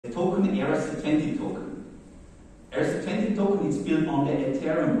The token ERC20 token. ERC20 token is built on the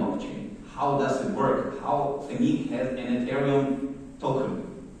Ethereum blockchain. How does it work? How Zeniq has an Ethereum token?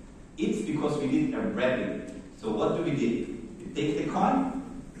 It's because we did a wrapping. So what do? We take the coin,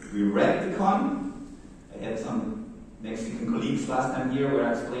 we wrap the coin. I had some Mexican colleagues last time here where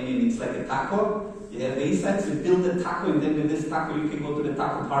I explaining it's like a taco. You have the inside, so you build the taco, and then with this taco you can go to the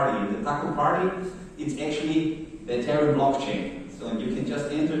taco party. And the taco party, it's actually the Ethereum blockchain. So you can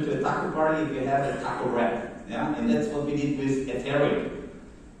just enter to a taco party if you have a taco wrap. Yeah? And that's what we did with Ethereum.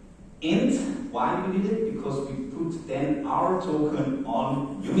 And why we did it? Because we put then our token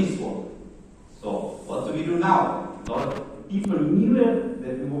on Uniswap. So what do we do now? A lot of people knew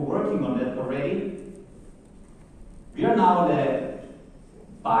that we were working on that already. We are now the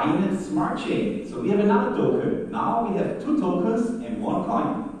Binance Smart Chain. So we have another token. Now we have two tokens and one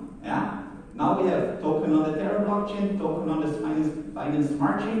coin. Yeah? Now we have a token on the Ethereum blockchain, token on the Binance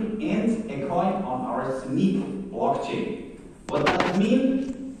Smart Chain, and a coin on our Zeniq blockchain. What does it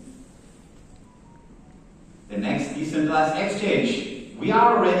mean? The next decentralized exchange. We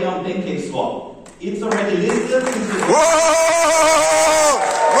are already on Pancake Swap. It's already listed. Whoa!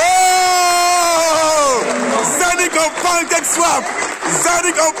 Whoa! Zeniq on Pancake Swap!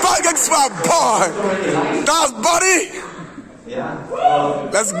 Zeniq on Pancake Swap, boy! That's buddy! Yeah.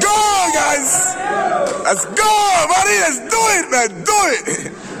 Let's go, guys! Let's go, buddy! Let's do it, man! Do it!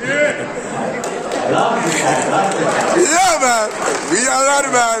 Yeah, man! We are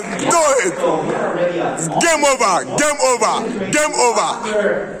ready, man! Do it! It's game over! Game over! Game over!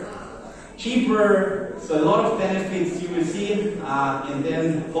 Cheaper, so a lot of benefits you will see, and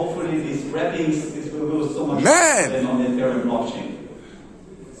then hopefully these wrappings, this will go so much better than on the Ethereum blockchain.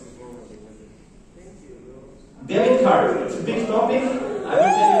 Debit card, it's a big topic. I will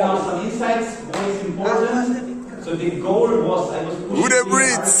tell you now some insights, what is important. So the goal was, I was pushing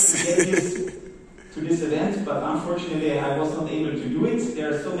to this event, but unfortunately I was not able to do it.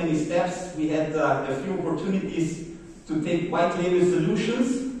 There are so many steps. We had a few opportunities to take white label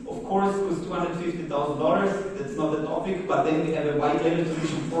solutions. Of course, it was $250,000, that's not the topic, but then we have a white label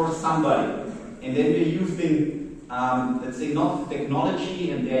solution for somebody. And then we're using, let's say, not the technology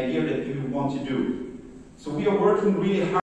and the idea that we want to do. So we are working really hard.